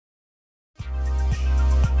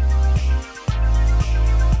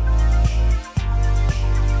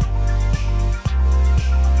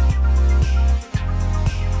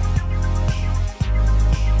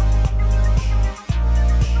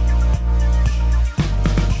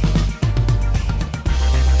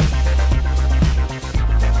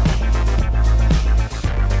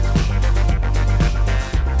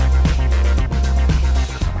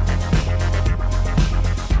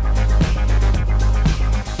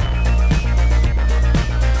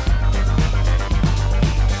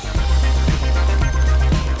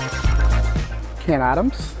Ken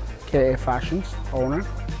Adams, KA Fashions owner.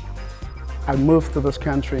 I moved to this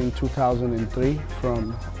country in 2003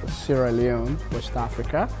 from Sierra Leone, West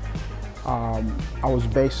Africa. I was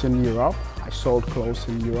based in Europe. I sold clothes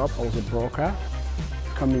in Europe. I was a broker.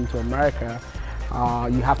 Coming to America,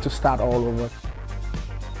 you have to start all over.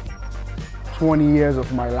 20 years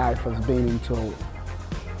of my life has been into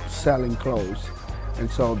selling clothes.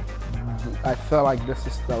 And so I felt like this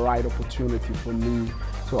is the right opportunity for me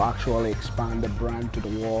to actually expand the brand to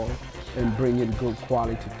the world and bring in good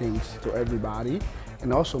quality things to everybody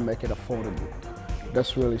and also make it affordable.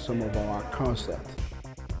 That's really some of our concept.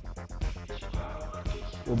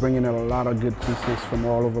 We're bringing in a lot of good pieces from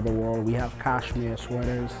all over the world. We have cashmere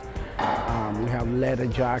sweaters, we have leather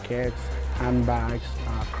jackets, handbags,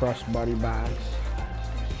 crossbody bags.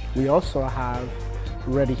 We also have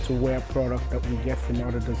ready-to-wear product that we get from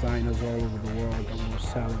other designers all over the world that we're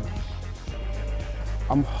selling.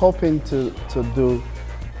 I'm hoping to do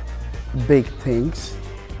big things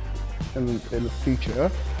in the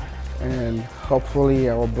future, and hopefully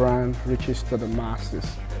our brand reaches to the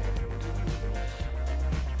masses.